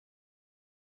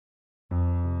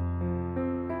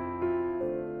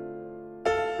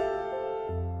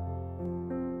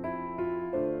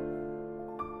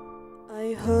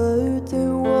heard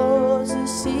there was a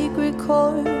secret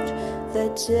chord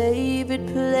that David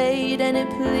played and it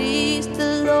pleased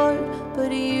the Lord.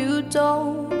 But you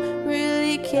don't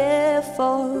really care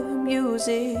for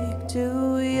music,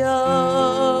 do ya?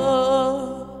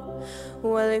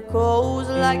 Well, it goes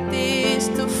like this: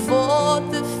 the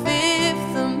fourth, the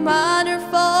fifth, the minor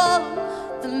fall,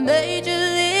 the major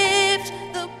lift,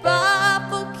 the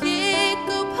powerful kick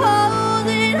up,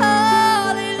 holding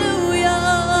hallelujah,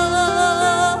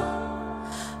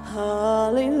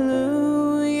 hallelujah,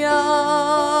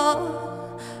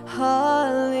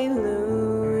 hallelujah,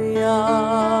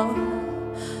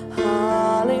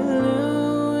 hallelujah,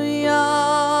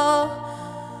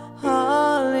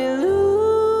 hallelujah.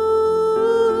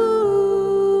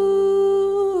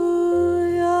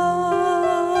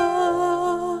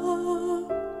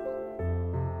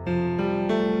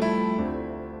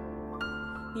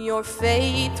 Your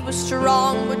faith was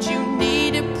strong, but you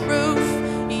needed proof.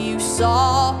 You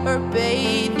saw her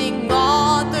bathing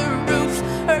on the roof,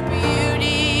 her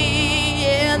beauty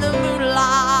in the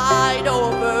moonlight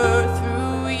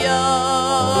overthrew you.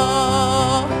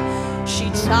 She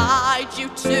tied you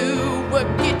to a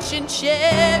kitchen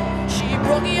chair, she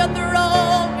broke your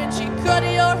throne and she cut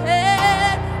your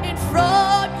hair, and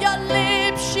from your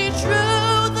lips she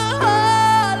drew the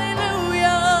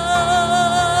hallelujah,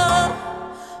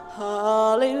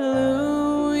 hallelujah,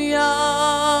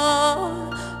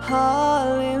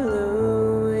 hallelujah,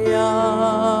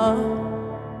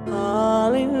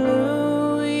 hallelujah,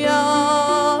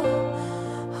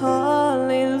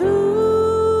 hallelujah.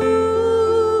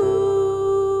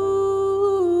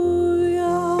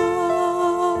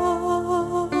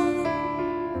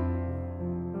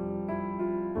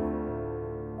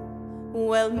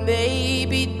 Well,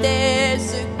 maybe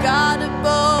there's a God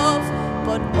above,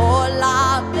 but all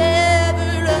I've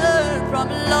ever learned from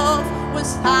love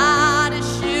was how to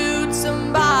shoot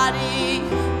somebody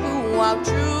who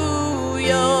outdrew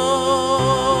you.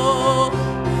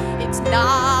 It's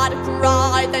not a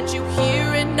cry that you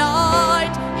hear at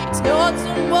night, it's not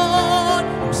so